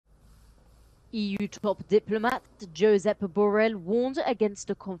EU top diplomat Josep Borrell warned against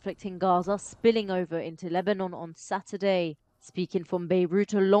the conflict in Gaza spilling over into Lebanon on Saturday. Speaking from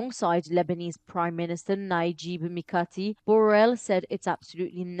Beirut alongside Lebanese Prime Minister Najib Mikati, Borrell said it's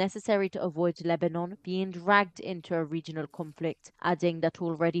absolutely necessary to avoid Lebanon being dragged into a regional conflict, adding that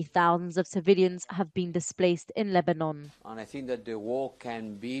already thousands of civilians have been displaced in Lebanon. And I think that the war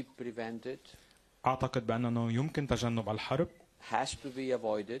can be prevented. أعتقد بأنه يمكن تجنب الحرب Has to be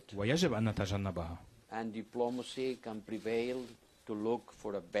avoided. ويجب أن نتجنبها. And diplomacy can prevail to look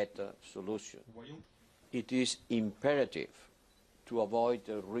for a better solution. It is imperative to avoid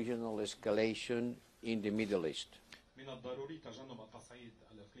a regional escalation in the Middle East.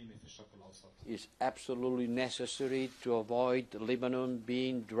 It's absolutely necessary to avoid Lebanon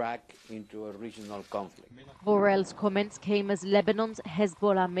being dragged into a regional conflict. Borrell's comments came as Lebanon's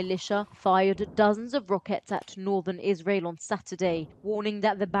Hezbollah militia fired dozens of rockets at northern Israel on Saturday, warning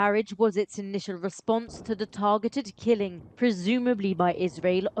that the barrage was its initial response to the targeted killing, presumably by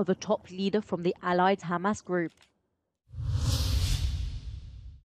Israel, of a top leader from the allied Hamas group.